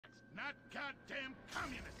not goddamn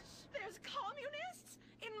communists. There's communists?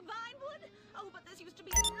 In Vinewood? Oh, but this used to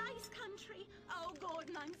be a nice country. Oh,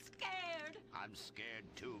 Gordon, I'm scared. I'm scared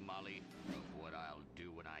too, Molly, of what I'll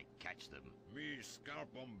do when I catch them. Me scalp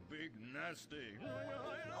 'em big nasty.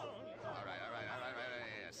 All right.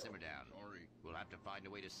 Simmer down. Sorry. We'll have to find a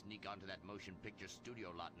way to sneak onto that motion picture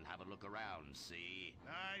studio lot and have a look around, see?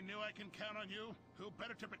 I knew I can count on you. Who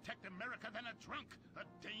better to protect America than a drunk? A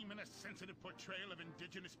dame in a sensitive portrayal of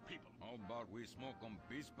indigenous people. How about we smoke 'em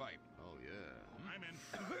peace pipe? Oh, yeah. I'm in.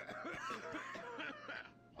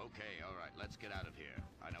 Okay, all right, let's get out of here.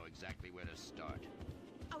 I know exactly where to start.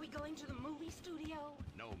 Are we going to the movie studio?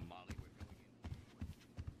 No, Molly, we're going in.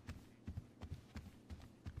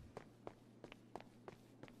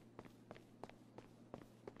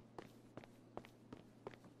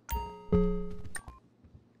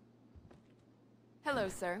 Hello,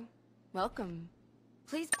 sir. Welcome.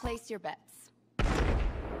 Please place your bets.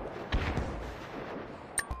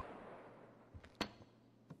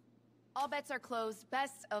 All bets are closed.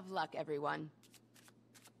 Best of luck, everyone.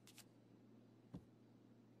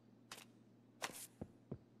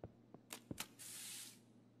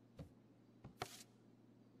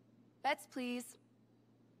 Bets, please.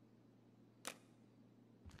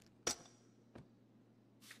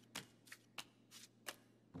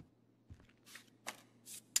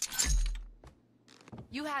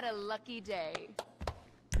 You had a lucky day.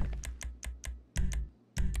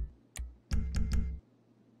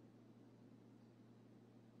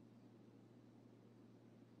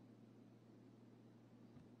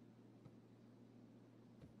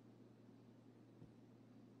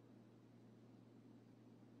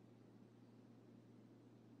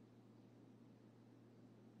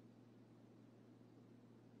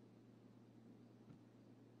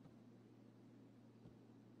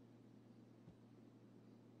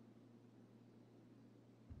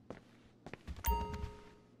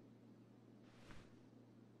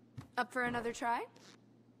 Up for another try?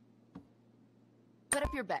 Put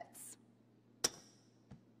up your bets.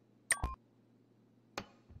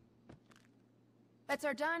 Bets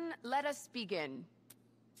are done. Let us begin.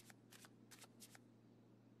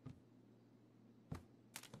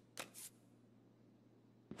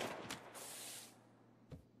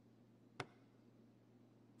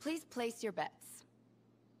 Please place your bets.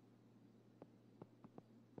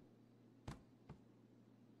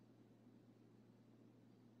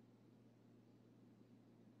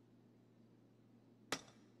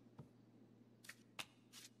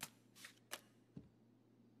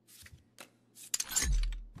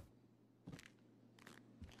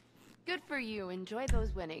 Good for you. Enjoy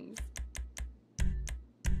those winnings.